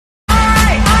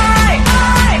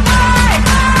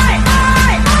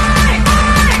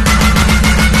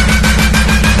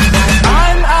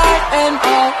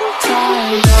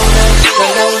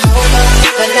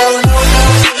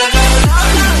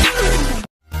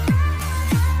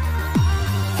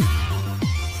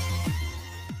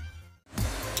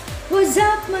What's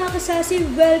up mga kasasi?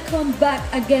 Welcome back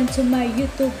again to my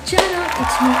YouTube channel.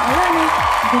 It's me, Alona.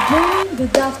 Good morning,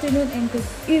 good afternoon, and good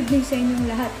evening sa inyong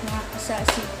lahat mga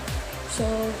kasasi. So,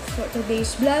 for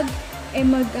today's vlog,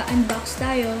 mag-unbox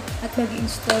tayo at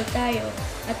mag-install tayo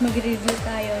at mag-review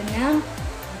tayo ng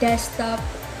desktop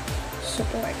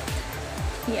support.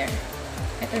 Here.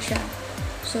 Ito siya.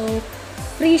 So,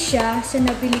 free siya sa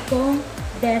nabili kong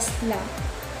desk lamp.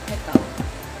 Ito.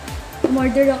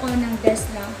 Umorder ako ng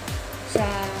desk lamp sa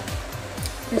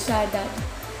Lazada.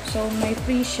 So, may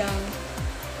free siyang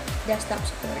desktop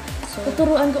support. So,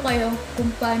 tuturuan ko kayo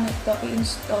kung paano ito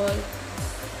i-install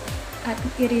at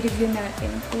i-review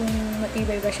natin kung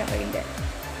matibay ba siya o hindi.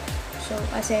 So,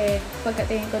 kasi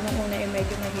pagkatingin ko nung una ay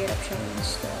medyo mahirap siyang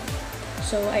i-install.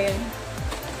 So, ayun.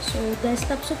 So,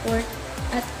 desktop support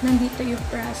at nandito yung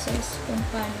process kung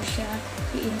paano siya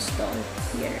i-install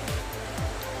here.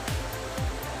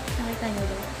 Nakita nyo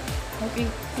ba? Okay,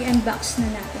 i-unbox na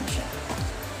natin siya.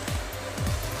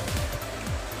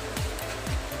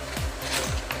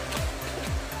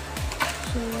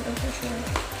 So, ito siya.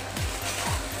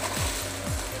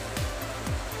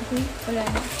 Okay, wala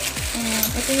na.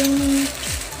 Ito yung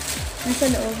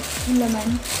nasa loob, yung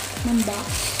laman ng box.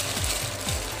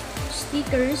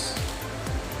 Stickers.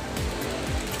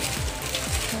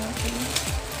 Okay.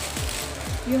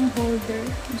 Yung holder,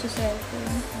 yung sa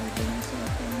cellphone. Holder ng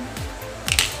cellphone.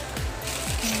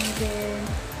 And then,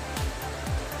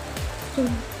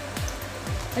 tube.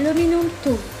 Aluminum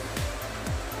tube.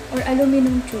 Or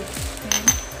aluminum tube. Ayan.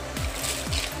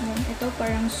 And ito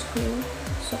parang screw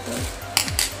support.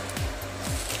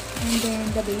 And then,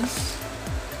 the base.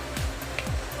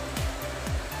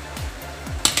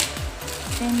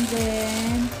 And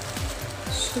then,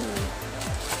 screw.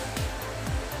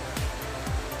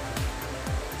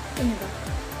 Ano ba?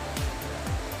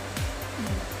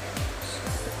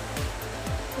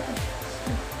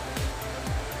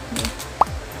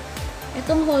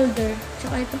 Itong holder,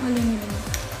 tsaka itong aluminum.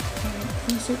 Ayan,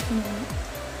 insert ko muna.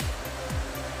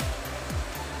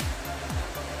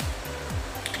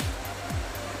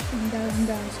 Ang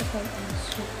dahan-dahan sa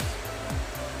pag-insert.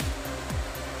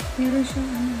 Meron siyang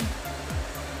ano,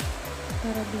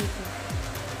 para dito.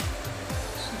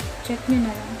 So, check nyo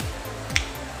na lang.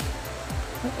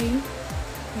 Okay.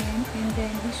 Ayan, and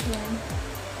then this one.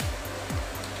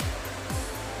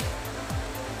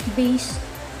 Base.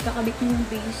 Kakabit nyo yung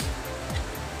base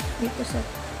dito sa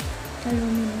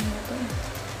aluminum na to.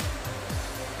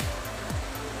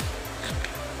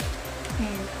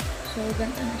 Ayan. So,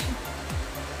 ganito na siya.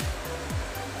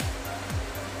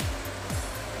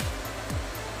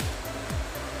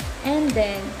 And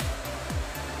then,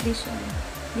 this one.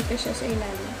 Dito siya sa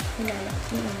ilalim.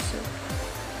 I-insert.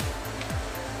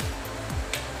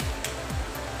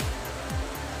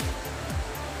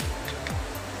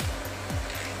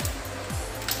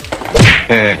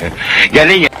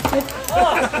 Galing yan.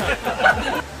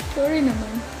 Sorry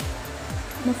naman.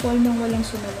 Na-fall nang walang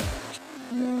sumalat.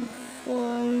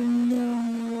 Na-fall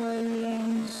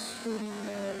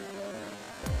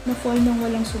nang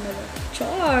walang sumalat.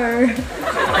 Char!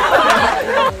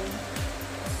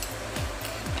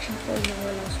 Na-fall nang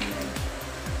walang sumalat.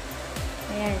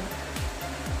 Ayan.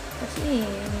 Kasi,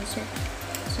 insert.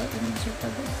 So, insert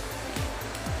agad.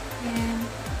 Ayan.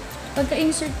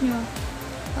 Pagka-insert nyo,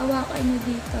 hawakan nyo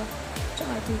dito.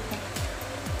 Tsaka dito.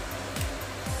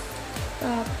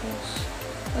 Tapos,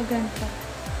 paganta.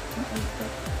 Ang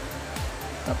ikot.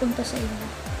 Papunta sa inyo.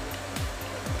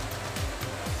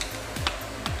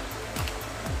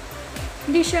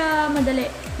 Hindi siya madali.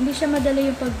 Hindi siya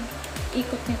madali yung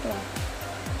pag-ikot nito.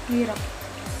 Hirap.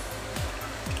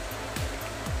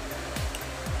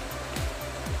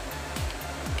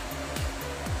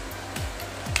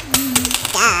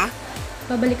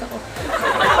 Babalik ako.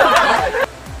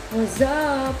 What's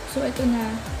up? So, ito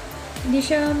na. Hindi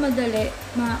siya madali,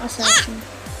 mga kasasi.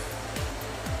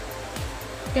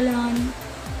 Kailangan,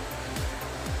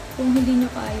 kung hindi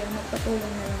nyo kaya,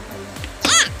 magpatulong na lang kayo.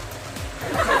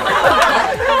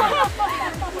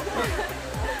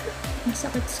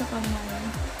 Masakit sa kamay.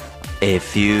 A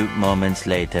few moments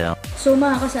later. So,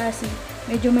 mga kasasi,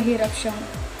 medyo mahirap siyang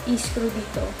i-screw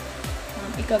dito.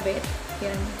 Ikabit.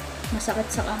 Yan. Masakit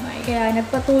sa kamay. Kaya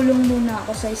nagpatulong muna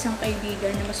ako sa isang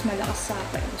kaibigan na mas malakas sa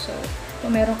akin. So,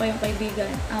 kung meron kayong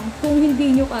kaibigan, kung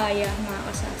hindi nyo kaya, mga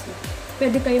kasasi,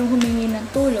 pwede kayong humingi ng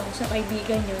tulong sa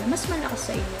kaibigan nyo na mas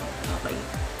malakas sa inyo. Okay?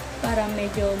 Para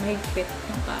medyo mahigpit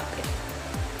yung kapit.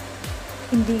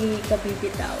 Hindi ka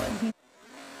bibitawan.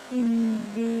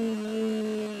 Hindi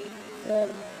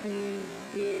ka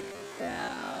bibitawan.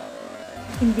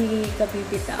 Hindi ka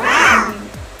bibitawan.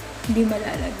 Hindi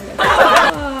malalaglag.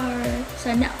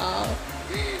 Sana all.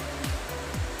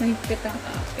 Mahigpit ang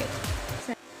akit.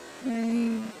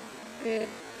 Mahigpit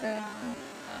ang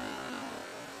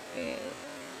akit.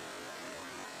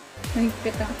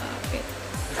 Mahigpit ang akit.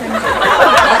 Sana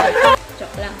all.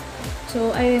 Joke lang.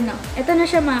 So, ayun na. Ito na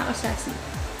siya mga kasasi.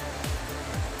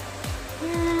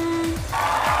 Yan.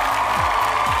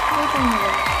 Ito na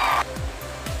lang.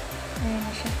 Ayun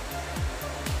na siya.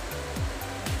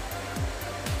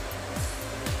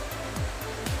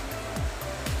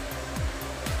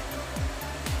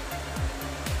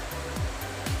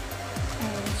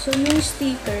 So, yung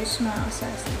stickers, mga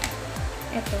kasasi,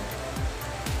 ito.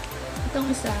 Itong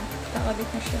isa, kakabit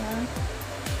na siya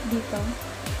dito.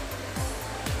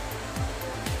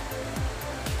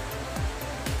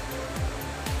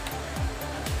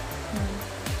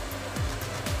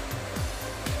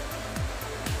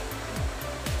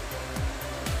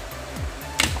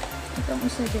 Itong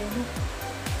isa din.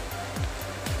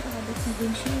 Kakabit na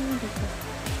din siya dito.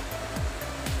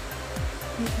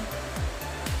 Dito.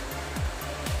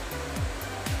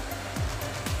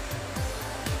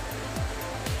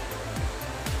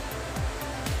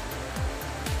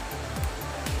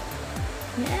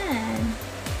 Yan.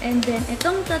 And then,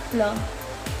 itong tatlo,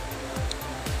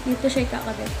 dito siya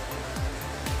kakabit.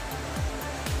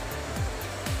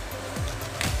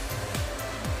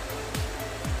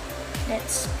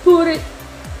 Let's put it!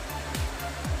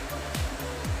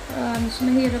 Mas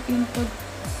mahirap yung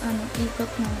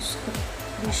ikot ng screw.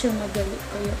 Hindi siya madali.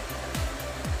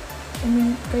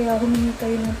 Kaya humingi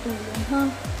kayo ng tulong, ha?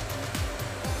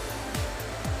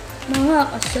 Mga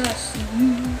kasas.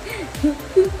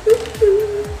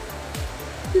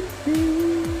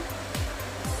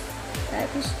 That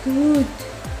is good.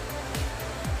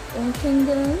 Walking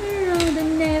down the road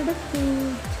and never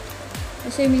could.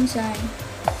 Kasi minsan,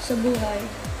 sa buhay,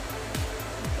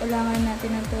 kailangan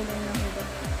natin ng tulong ng iba.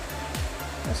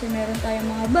 Kasi meron tayong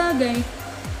mga bagay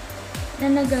na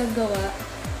nagagawa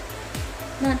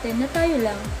natin na tayo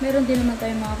lang. Meron din naman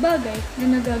tayong mga bagay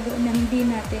na nagagawa na hindi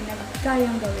natin na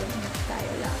kayang gawin na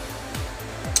tayo lang.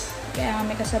 Kaya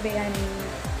may kasabihan ni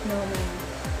no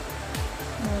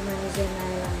man is an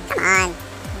island. Come on!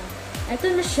 Ito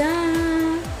na siya!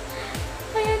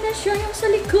 Ayan na siya yung sa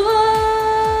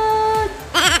likod!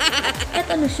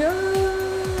 Ito na siya!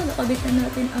 Nakabit na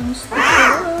natin ang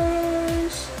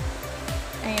stickers.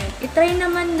 Ayan. I-try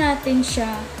naman natin siya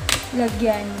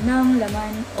lagyan ng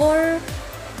laman or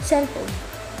cellphone.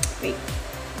 Wait.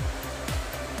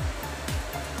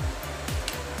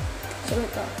 So,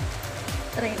 ito.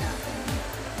 Try natin.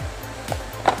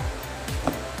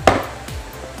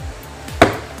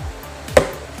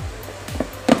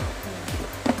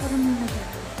 Parang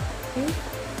nagano. Okay?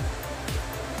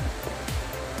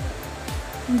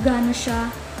 Kung gaano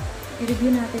siya,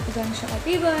 i-review natin kung gaano siya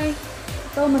katibay.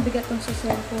 Ito, mabigat tong sa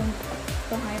cellphone.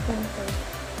 Itong iPhone ko.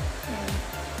 Ayan.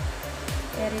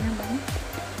 Carry naman.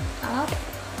 Up.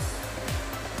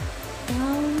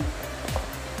 Down.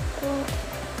 Ito.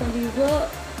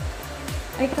 Kaliwa.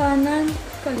 Ay, kanan.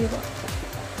 Kaliwa.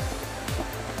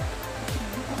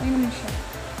 Okay naman siya.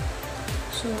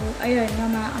 So, ayun nga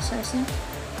mga kasasi.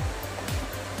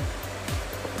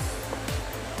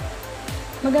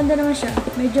 Maganda naman siya.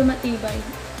 Medyo matibay.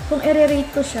 Kung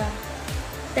i-rate ko siya,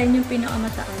 10 yung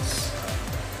pinakamataas.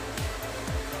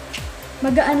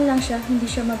 Magaan lang siya. Hindi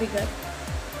siya mabigat.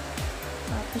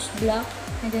 Tapos black.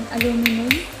 And then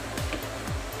aluminum.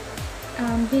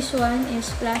 This one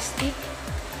is plastic.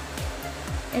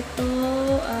 Ito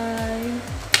ay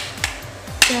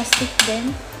plastic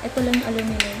din. Ito lang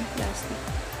aluminum. Plastic.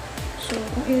 So,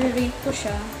 kung i-rate ko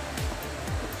siya,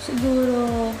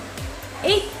 siguro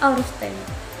 8 out of 10.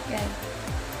 Yan.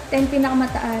 10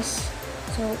 pinakamataas.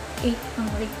 So, 8 ang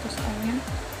rate ko sa kanya.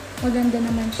 Maganda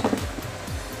naman siya.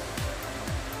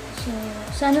 So,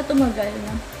 sana tumagal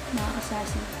na, mga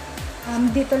kasasi.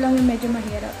 Dito lang yung medyo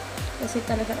mahirap. Kasi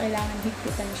talaga kailangan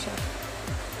higpitan siya.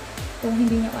 Kung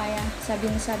hindi nyo kaya, sabi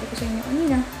ko sa inyo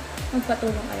kanina,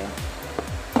 magpatulong kayo.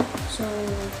 So,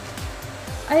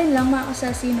 ayun lang mga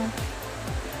kasasi, no?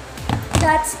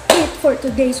 That's it for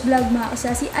today's vlog, mga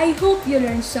kasasi. I hope you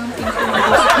learned something from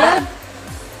this vlog.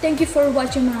 Thank you for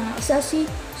watching, mga kasasi.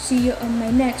 See you on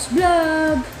my next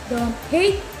vlog. Don't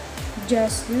hate,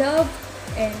 just love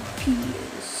and peace.